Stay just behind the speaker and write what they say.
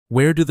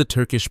Where do the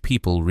Turkish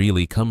people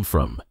really come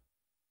from?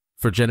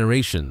 For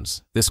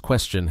generations, this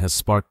question has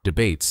sparked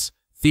debates,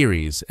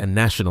 theories, and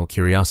national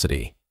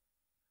curiosity.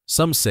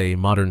 Some say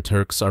modern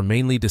Turks are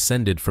mainly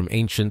descended from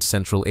ancient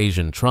Central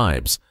Asian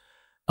tribes.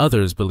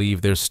 Others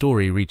believe their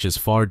story reaches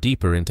far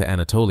deeper into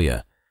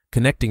Anatolia,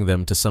 connecting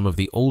them to some of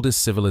the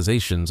oldest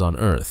civilizations on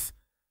Earth.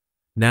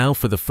 Now,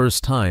 for the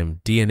first time,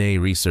 DNA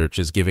research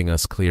is giving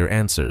us clear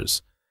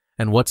answers,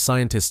 and what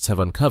scientists have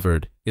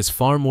uncovered is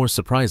far more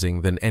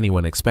surprising than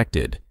anyone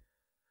expected.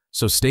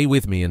 So stay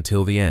with me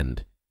until the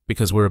end,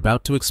 because we're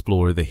about to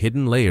explore the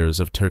hidden layers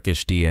of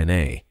Turkish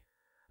DNA,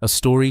 a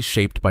story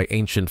shaped by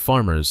ancient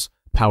farmers,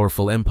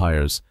 powerful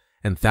empires,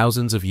 and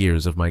thousands of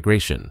years of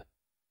migration.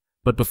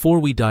 But before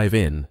we dive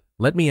in,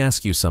 let me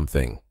ask you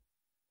something.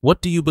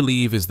 What do you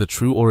believe is the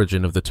true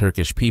origin of the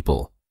Turkish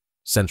people?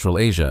 Central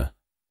Asia,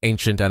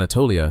 ancient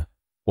Anatolia,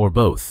 or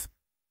both?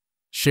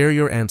 Share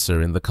your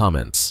answer in the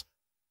comments.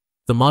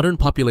 The modern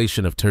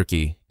population of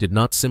Turkey did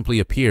not simply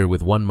appear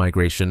with one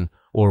migration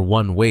or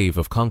one wave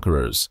of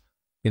conquerors.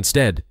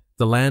 Instead,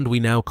 the land we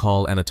now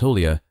call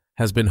Anatolia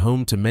has been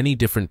home to many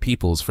different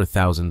peoples for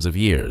thousands of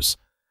years.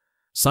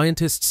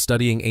 Scientists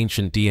studying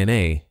ancient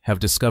DNA have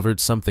discovered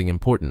something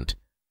important.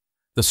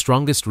 The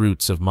strongest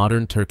roots of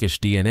modern Turkish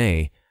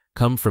DNA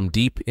come from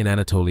deep in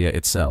Anatolia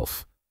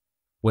itself.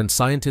 When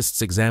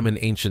scientists examine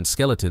ancient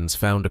skeletons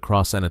found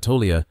across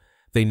Anatolia,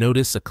 they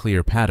notice a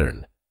clear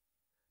pattern.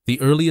 The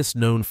earliest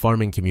known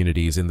farming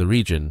communities in the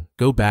region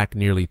go back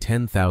nearly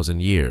 10,000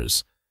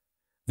 years.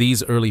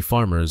 These early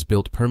farmers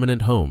built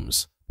permanent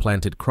homes,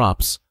 planted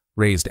crops,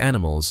 raised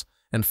animals,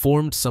 and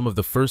formed some of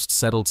the first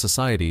settled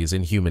societies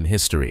in human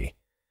history.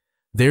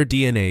 Their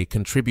DNA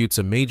contributes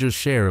a major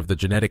share of the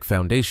genetic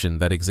foundation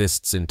that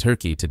exists in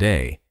Turkey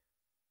today.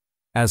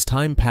 As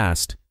time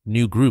passed,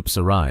 new groups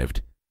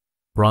arrived.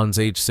 Bronze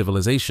Age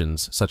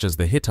civilizations such as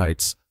the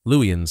Hittites,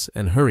 Luwians,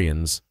 and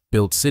Hurrians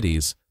built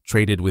cities,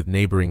 traded with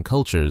neighboring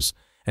cultures,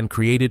 and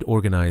created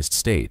organized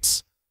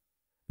states.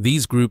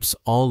 These groups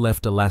all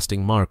left a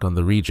lasting mark on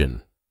the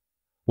region.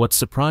 What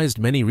surprised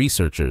many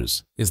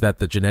researchers is that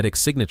the genetic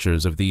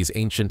signatures of these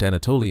ancient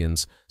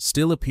Anatolians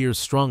still appear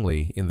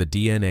strongly in the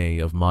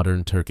DNA of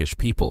modern Turkish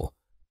people.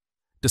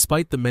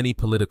 Despite the many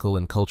political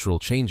and cultural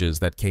changes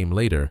that came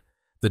later,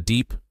 the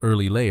deep,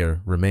 early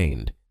layer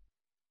remained.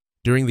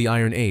 During the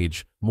Iron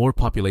Age, more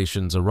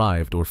populations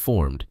arrived or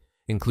formed,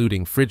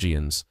 including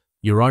Phrygians,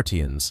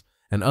 Urartians,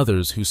 and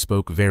others who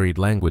spoke varied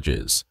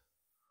languages.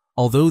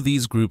 Although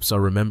these groups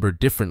are remembered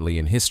differently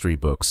in history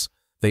books,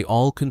 they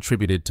all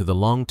contributed to the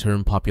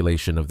long-term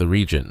population of the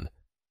region.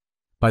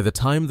 By the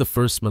time the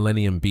first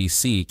millennium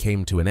BC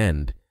came to an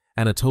end,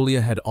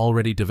 Anatolia had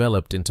already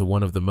developed into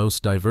one of the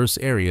most diverse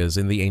areas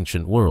in the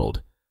ancient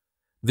world.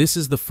 This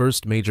is the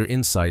first major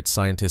insight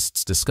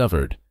scientists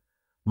discovered.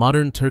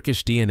 Modern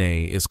Turkish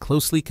DNA is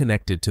closely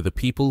connected to the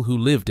people who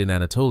lived in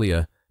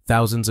Anatolia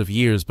thousands of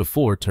years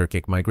before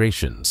Turkic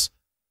migrations.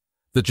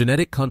 The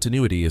genetic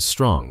continuity is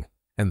strong,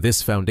 and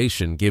this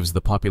foundation gives the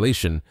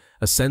population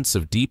a sense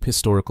of deep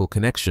historical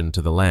connection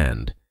to the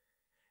land.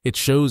 It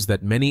shows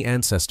that many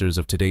ancestors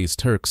of today's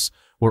Turks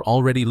were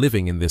already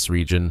living in this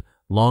region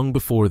long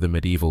before the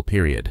medieval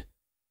period.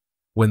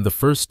 When the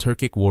first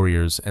Turkic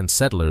warriors and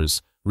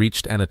settlers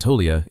reached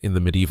Anatolia in the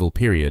medieval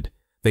period,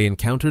 they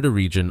encountered a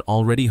region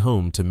already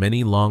home to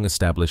many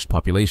long-established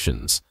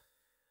populations.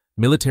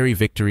 Military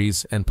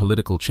victories and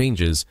political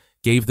changes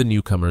gave the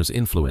newcomers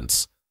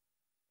influence.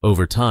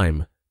 Over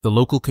time, the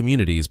local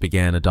communities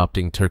began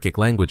adopting Turkic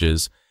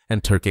languages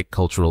and Turkic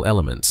cultural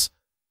elements.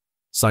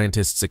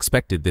 Scientists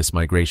expected this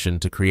migration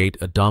to create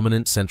a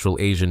dominant Central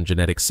Asian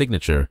genetic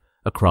signature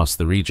across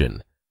the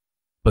region.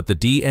 But the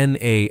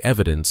DNA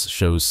evidence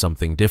shows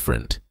something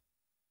different.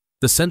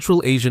 The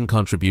Central Asian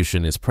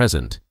contribution is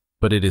present,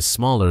 but it is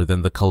smaller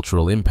than the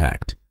cultural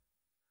impact.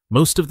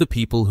 Most of the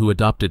people who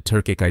adopted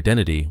Turkic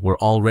identity were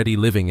already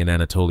living in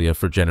Anatolia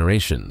for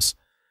generations.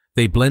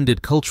 They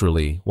blended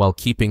culturally while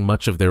keeping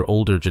much of their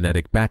older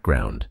genetic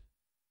background.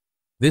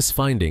 This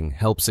finding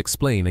helps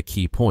explain a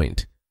key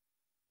point.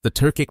 The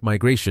Turkic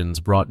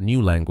migrations brought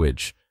new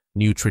language,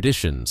 new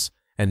traditions,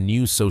 and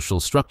new social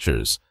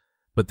structures,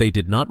 but they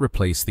did not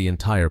replace the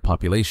entire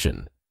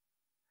population.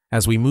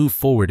 As we move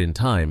forward in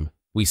time,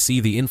 we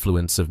see the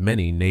influence of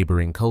many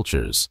neighboring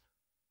cultures.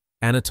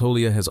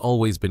 Anatolia has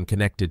always been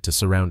connected to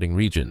surrounding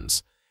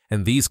regions,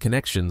 and these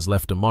connections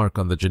left a mark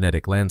on the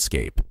genetic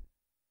landscape.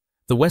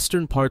 The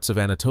western parts of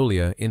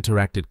Anatolia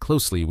interacted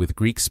closely with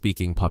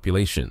Greek-speaking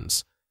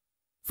populations.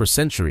 For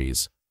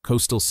centuries,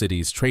 coastal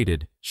cities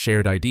traded,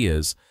 shared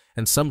ideas,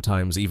 and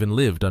sometimes even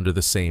lived under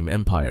the same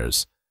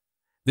empires.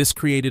 This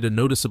created a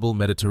noticeable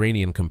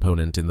Mediterranean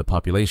component in the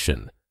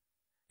population.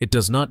 It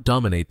does not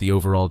dominate the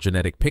overall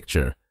genetic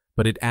picture,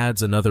 but it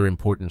adds another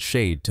important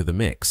shade to the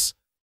mix.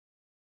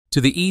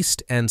 To the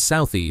east and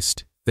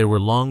southeast, there were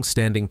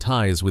long-standing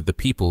ties with the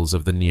peoples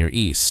of the Near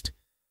East.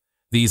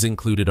 These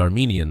included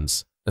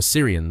Armenians,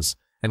 Assyrians,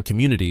 and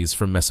communities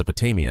from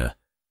Mesopotamia.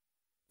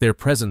 Their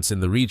presence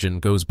in the region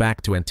goes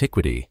back to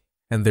antiquity,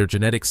 and their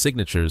genetic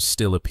signatures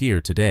still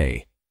appear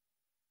today.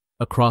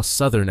 Across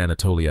southern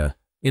Anatolia,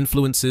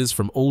 influences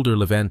from older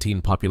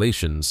Levantine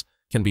populations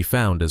can be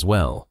found as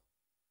well.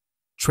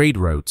 Trade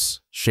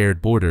routes,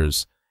 shared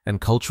borders, and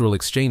cultural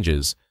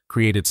exchanges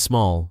created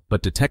small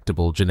but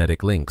detectable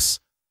genetic links.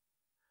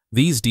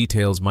 These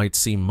details might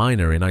seem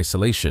minor in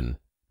isolation,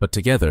 but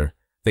together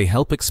they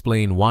help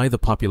explain why the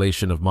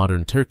population of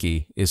modern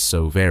Turkey is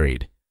so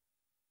varied.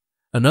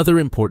 Another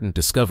important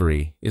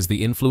discovery is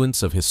the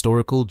influence of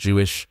historical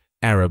Jewish,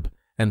 Arab,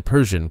 and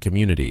Persian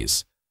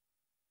communities.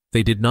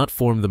 They did not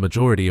form the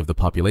majority of the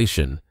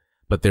population,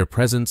 but their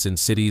presence in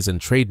cities and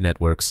trade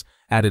networks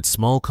added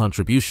small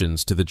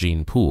contributions to the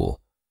gene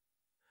pool.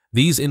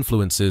 These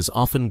influences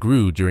often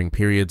grew during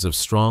periods of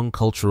strong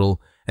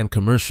cultural and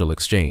commercial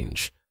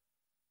exchange.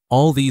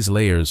 All these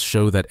layers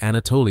show that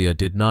Anatolia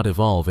did not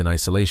evolve in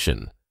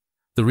isolation.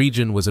 The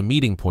region was a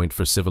meeting point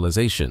for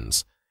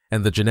civilizations,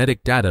 and the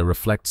genetic data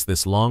reflects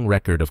this long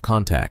record of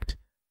contact.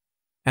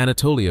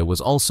 Anatolia was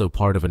also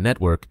part of a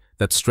network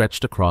that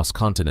stretched across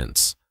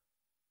continents.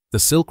 The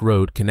Silk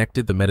Road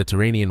connected the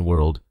Mediterranean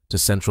world to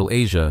Central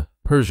Asia,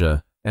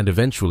 Persia, and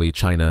eventually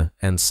China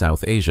and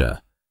South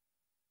Asia.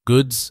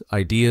 Goods,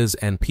 ideas,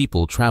 and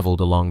people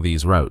traveled along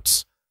these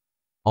routes.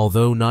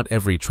 Although not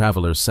every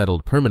traveler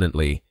settled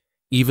permanently,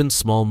 even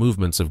small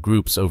movements of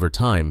groups over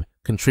time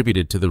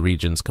contributed to the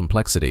region's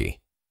complexity.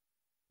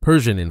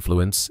 Persian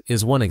influence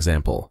is one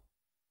example.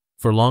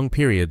 For long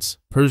periods,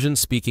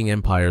 Persian-speaking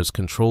empires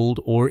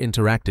controlled or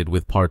interacted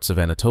with parts of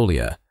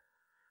Anatolia.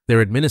 Their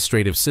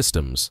administrative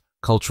systems,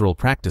 cultural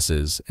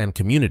practices, and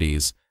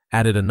communities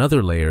added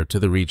another layer to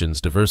the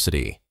region's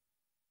diversity.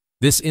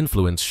 This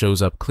influence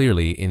shows up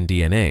clearly in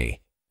DNA,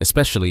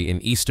 especially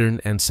in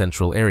eastern and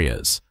central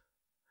areas.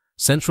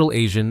 Central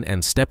Asian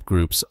and steppe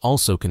groups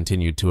also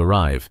continued to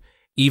arrive,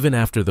 even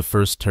after the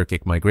first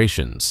Turkic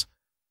migrations.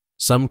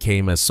 Some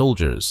came as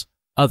soldiers,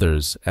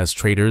 others as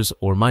traders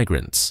or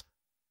migrants.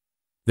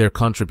 Their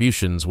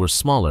contributions were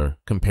smaller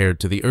compared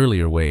to the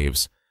earlier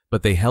waves,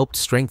 but they helped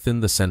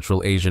strengthen the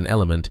Central Asian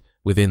element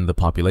within the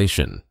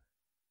population.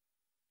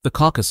 The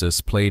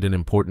Caucasus played an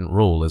important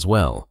role as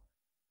well.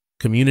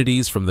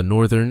 Communities from the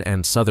northern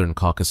and southern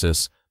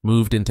Caucasus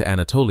moved into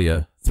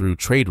Anatolia through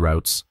trade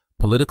routes,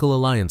 political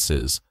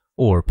alliances,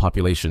 or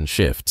population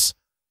shifts.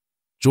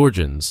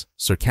 Georgians,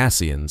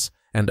 Circassians,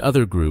 and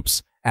other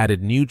groups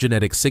added new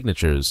genetic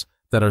signatures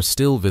that are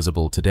still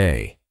visible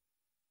today.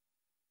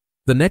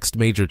 The next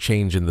major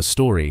change in the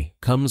story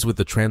comes with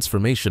the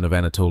transformation of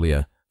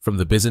Anatolia from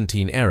the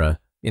Byzantine era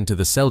into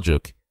the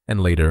Seljuk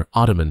and later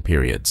Ottoman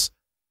periods.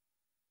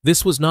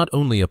 This was not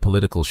only a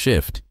political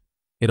shift,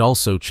 it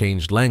also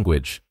changed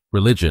language,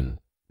 religion,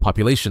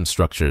 population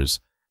structures,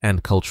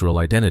 and cultural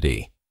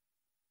identity.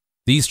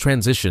 These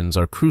transitions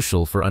are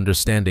crucial for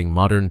understanding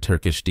modern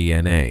Turkish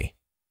DNA.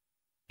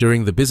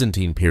 During the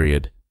Byzantine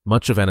period,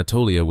 much of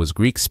Anatolia was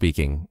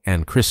Greek-speaking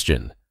and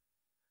Christian.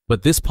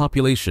 But this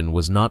population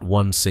was not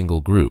one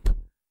single group.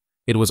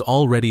 It was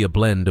already a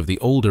blend of the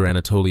older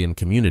Anatolian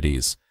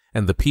communities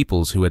and the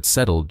peoples who had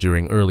settled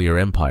during earlier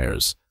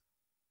empires.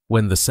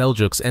 When the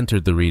Seljuks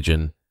entered the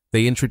region,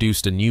 they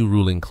introduced a new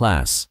ruling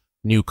class,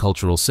 new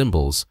cultural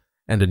symbols,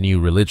 and a new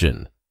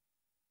religion.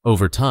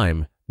 Over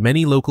time,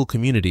 many local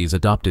communities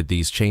adopted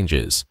these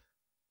changes.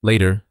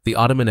 Later, the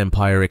Ottoman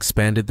Empire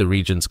expanded the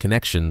region's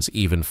connections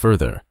even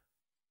further.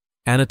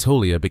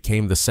 Anatolia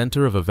became the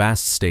center of a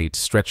vast state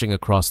stretching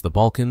across the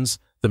Balkans,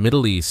 the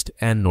Middle East,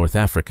 and North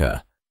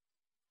Africa.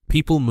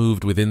 People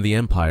moved within the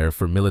empire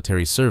for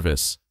military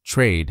service,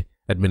 trade,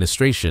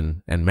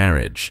 administration, and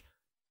marriage.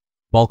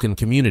 Balkan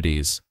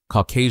communities,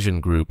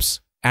 Caucasian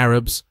groups,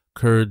 Arabs,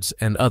 Kurds,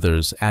 and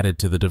others added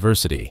to the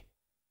diversity.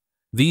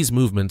 These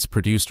movements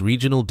produced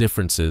regional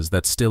differences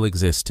that still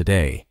exist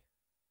today.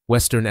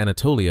 Western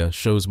Anatolia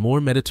shows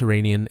more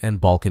Mediterranean and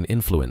Balkan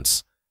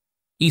influence.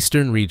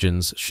 Eastern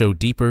regions show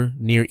deeper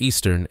Near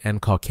Eastern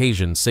and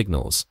Caucasian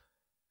signals.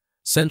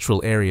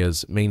 Central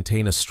areas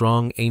maintain a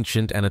strong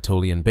ancient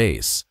Anatolian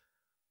base,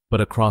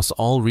 but across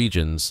all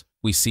regions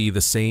we see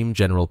the same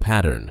general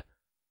pattern.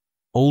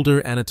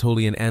 Older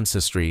Anatolian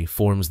ancestry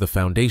forms the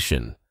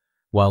foundation,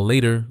 while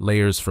later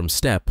layers from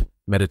steppe,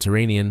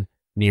 Mediterranean,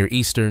 Near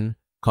Eastern,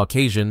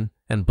 Caucasian,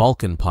 and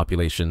Balkan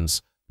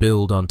populations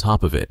build on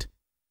top of it.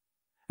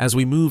 As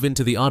we move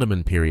into the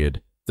Ottoman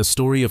period, the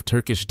story of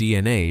Turkish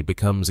DNA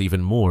becomes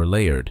even more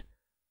layered.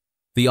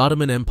 The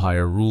Ottoman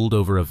Empire ruled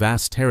over a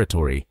vast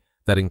territory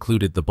that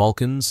included the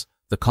Balkans,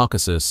 the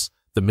Caucasus,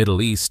 the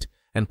Middle East,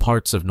 and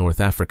parts of North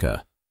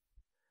Africa.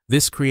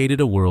 This created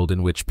a world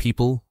in which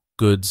people,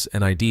 goods,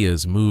 and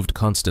ideas moved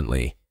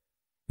constantly.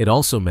 It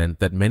also meant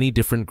that many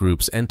different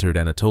groups entered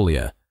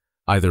Anatolia,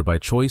 either by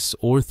choice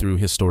or through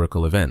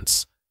historical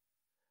events.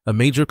 A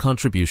major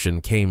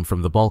contribution came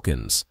from the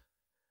Balkans.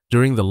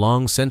 During the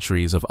long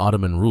centuries of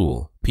Ottoman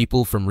rule,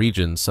 people from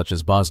regions such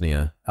as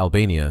Bosnia,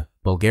 Albania,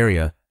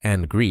 Bulgaria,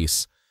 and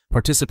Greece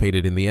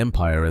participated in the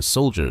empire as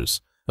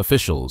soldiers,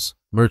 officials,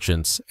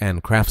 merchants,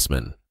 and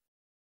craftsmen.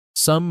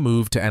 Some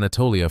moved to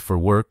Anatolia for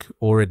work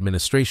or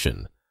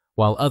administration,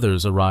 while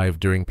others arrived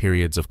during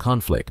periods of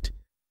conflict.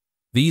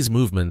 These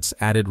movements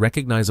added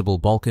recognizable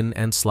Balkan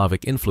and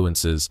Slavic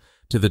influences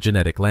to the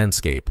genetic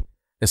landscape,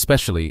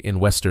 especially in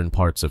western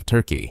parts of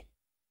Turkey.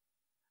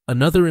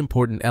 Another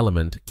important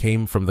element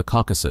came from the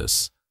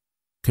Caucasus.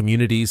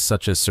 Communities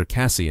such as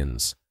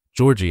Circassians,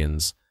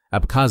 Georgians,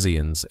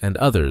 Abkhazians, and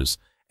others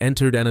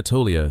entered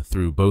Anatolia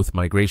through both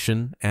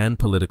migration and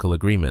political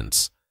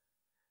agreements.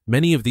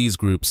 Many of these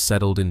groups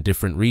settled in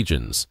different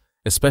regions,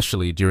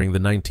 especially during the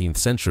 19th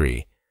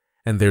century,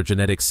 and their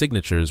genetic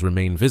signatures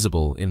remain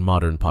visible in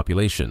modern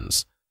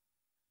populations.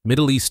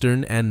 Middle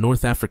Eastern and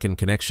North African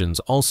connections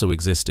also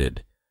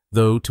existed,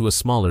 though to a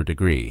smaller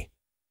degree.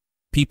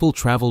 People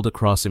traveled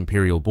across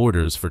imperial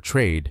borders for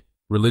trade,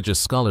 religious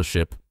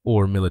scholarship,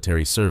 or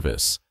military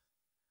service.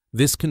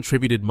 This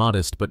contributed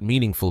modest but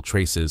meaningful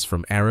traces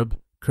from Arab,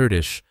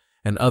 Kurdish,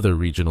 and other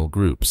regional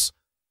groups.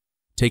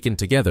 Taken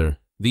together,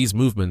 these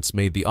movements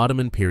made the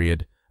Ottoman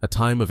period a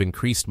time of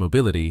increased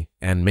mobility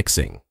and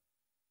mixing.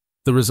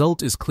 The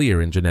result is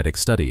clear in genetic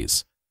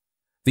studies.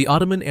 The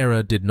Ottoman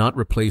era did not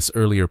replace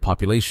earlier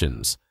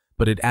populations,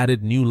 but it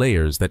added new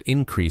layers that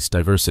increased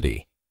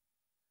diversity.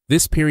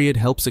 This period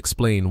helps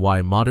explain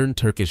why modern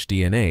Turkish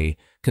DNA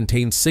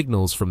contains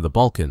signals from the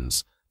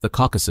Balkans, the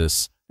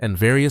Caucasus, and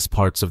various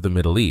parts of the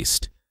Middle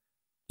East.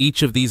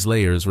 Each of these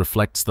layers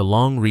reflects the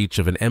long reach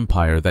of an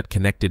empire that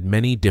connected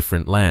many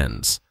different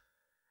lands.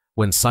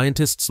 When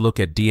scientists look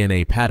at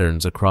DNA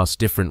patterns across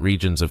different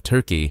regions of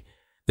Turkey,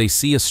 they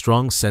see a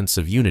strong sense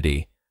of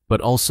unity,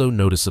 but also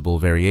noticeable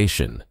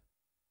variation.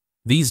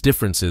 These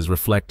differences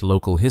reflect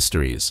local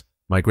histories,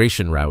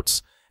 migration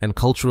routes, and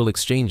cultural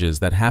exchanges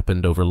that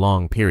happened over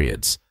long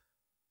periods.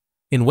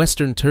 In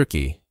western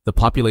Turkey, the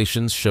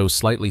populations show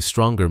slightly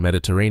stronger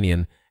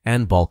Mediterranean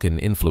and Balkan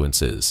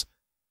influences.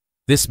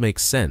 This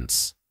makes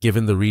sense,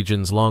 given the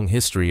region's long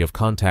history of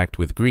contact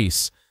with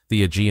Greece,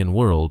 the Aegean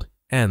world,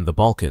 and the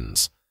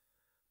Balkans.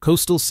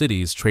 Coastal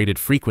cities traded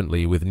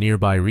frequently with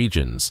nearby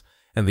regions,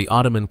 and the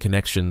Ottoman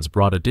connections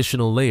brought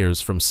additional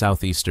layers from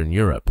southeastern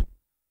Europe.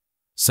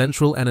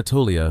 Central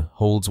Anatolia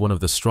holds one of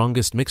the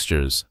strongest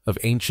mixtures of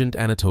ancient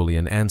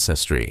Anatolian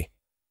ancestry.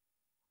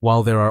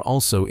 While there are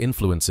also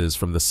influences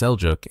from the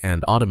Seljuk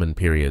and Ottoman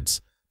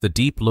periods, the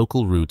deep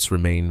local roots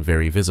remain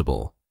very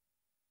visible.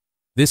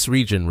 This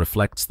region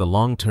reflects the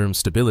long-term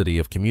stability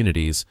of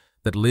communities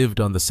that lived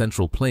on the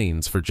Central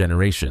Plains for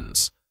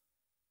generations.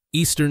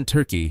 Eastern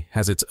Turkey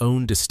has its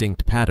own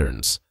distinct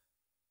patterns.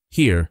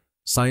 Here,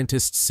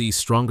 scientists see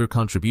stronger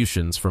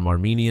contributions from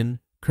Armenian,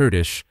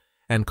 Kurdish,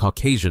 and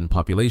Caucasian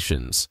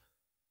populations.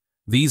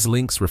 These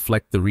links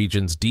reflect the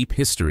region's deep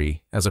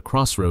history as a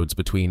crossroads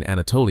between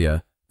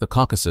Anatolia, the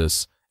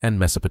Caucasus, and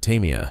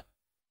Mesopotamia.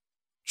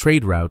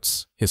 Trade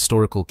routes,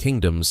 historical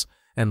kingdoms,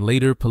 and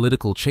later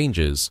political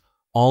changes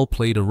all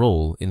played a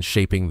role in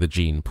shaping the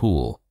gene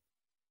pool.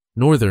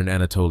 Northern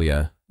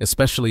Anatolia,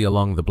 especially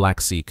along the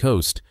Black Sea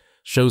coast,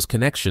 shows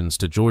connections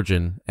to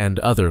Georgian and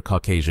other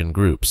Caucasian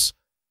groups.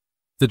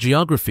 The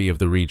geography of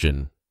the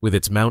region, with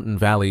its mountain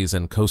valleys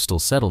and coastal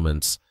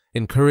settlements,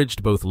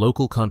 encouraged both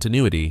local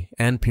continuity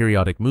and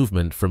periodic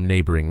movement from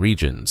neighboring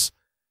regions.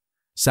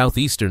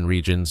 Southeastern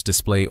regions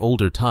display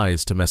older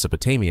ties to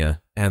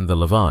Mesopotamia and the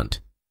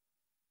Levant.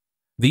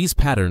 These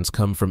patterns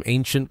come from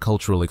ancient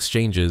cultural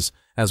exchanges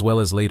as well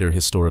as later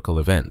historical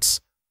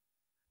events.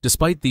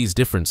 Despite these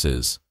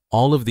differences,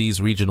 all of these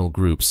regional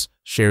groups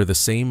share the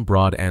same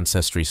broad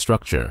ancestry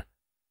structure.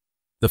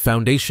 The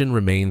foundation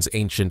remains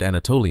ancient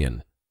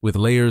Anatolian, with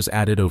layers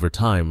added over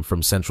time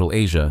from Central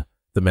Asia,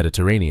 the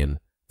Mediterranean,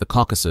 the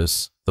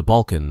Caucasus, the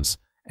Balkans,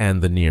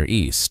 and the Near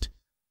East.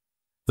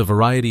 The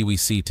variety we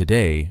see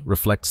today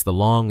reflects the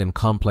long and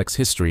complex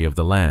history of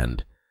the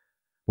land.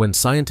 When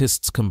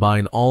scientists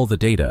combine all the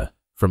data,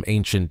 from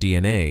ancient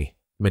DNA,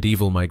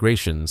 medieval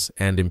migrations,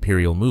 and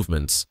imperial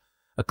movements,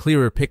 a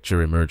clearer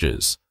picture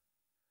emerges.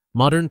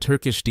 Modern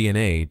Turkish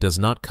DNA does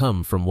not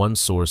come from one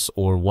source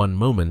or one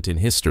moment in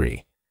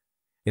history.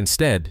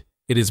 Instead,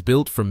 it is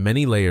built from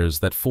many layers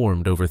that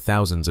formed over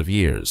thousands of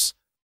years.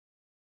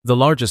 The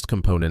largest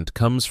component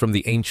comes from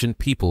the ancient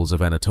peoples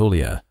of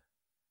Anatolia.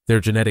 Their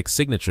genetic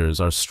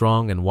signatures are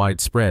strong and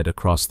widespread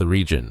across the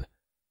region.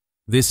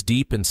 This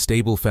deep and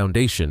stable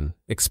foundation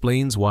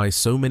explains why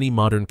so many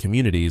modern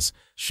communities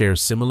share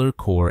similar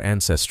core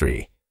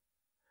ancestry.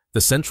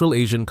 The Central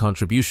Asian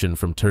contribution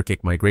from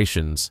Turkic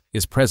migrations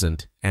is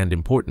present and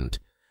important,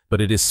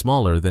 but it is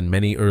smaller than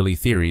many early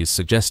theories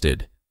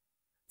suggested.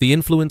 The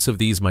influence of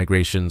these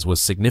migrations was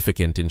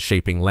significant in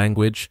shaping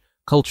language,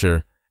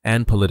 culture,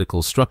 and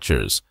political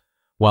structures,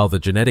 while the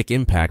genetic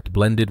impact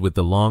blended with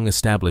the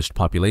long-established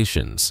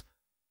populations.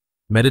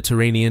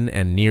 Mediterranean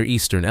and Near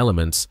Eastern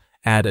elements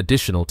add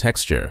additional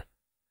texture.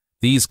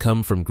 These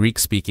come from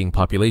Greek-speaking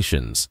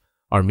populations,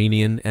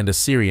 Armenian and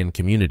Assyrian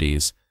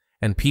communities,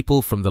 and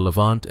people from the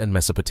Levant and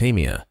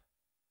Mesopotamia.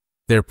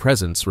 Their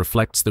presence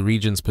reflects the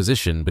region's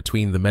position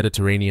between the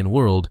Mediterranean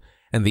world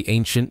and the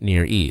ancient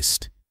Near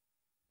East.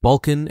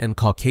 Balkan and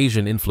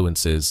Caucasian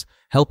influences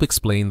help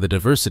explain the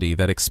diversity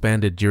that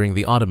expanded during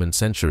the Ottoman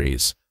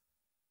centuries.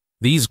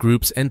 These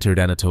groups entered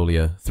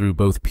Anatolia through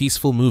both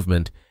peaceful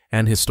movement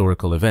and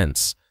historical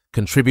events,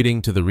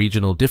 contributing to the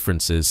regional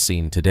differences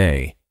seen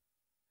today.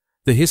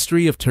 The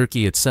history of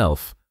Turkey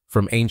itself,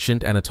 from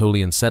ancient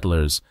Anatolian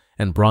settlers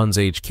and Bronze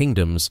Age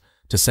kingdoms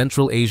to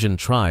Central Asian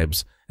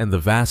tribes and the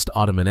vast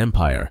Ottoman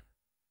Empire,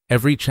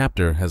 every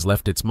chapter has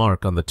left its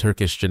mark on the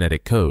Turkish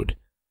genetic code.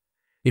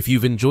 If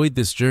you've enjoyed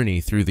this journey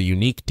through the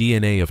unique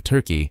DNA of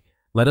Turkey,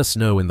 let us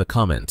know in the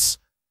comments.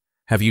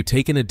 Have you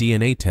taken a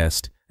DNA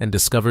test and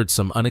discovered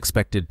some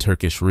unexpected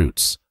Turkish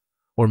roots?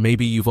 Or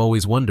maybe you've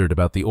always wondered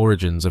about the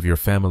origins of your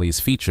family's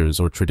features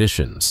or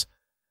traditions.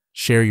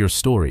 Share your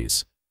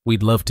stories.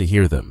 We'd love to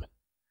hear them.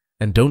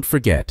 And don't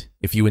forget,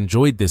 if you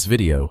enjoyed this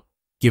video,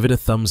 give it a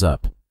thumbs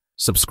up,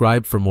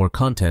 subscribe for more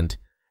content,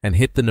 and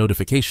hit the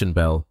notification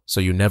bell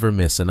so you never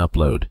miss an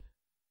upload.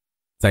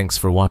 Thanks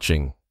for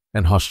watching,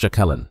 and hoşça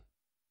kalın.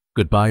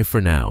 Goodbye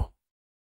for now.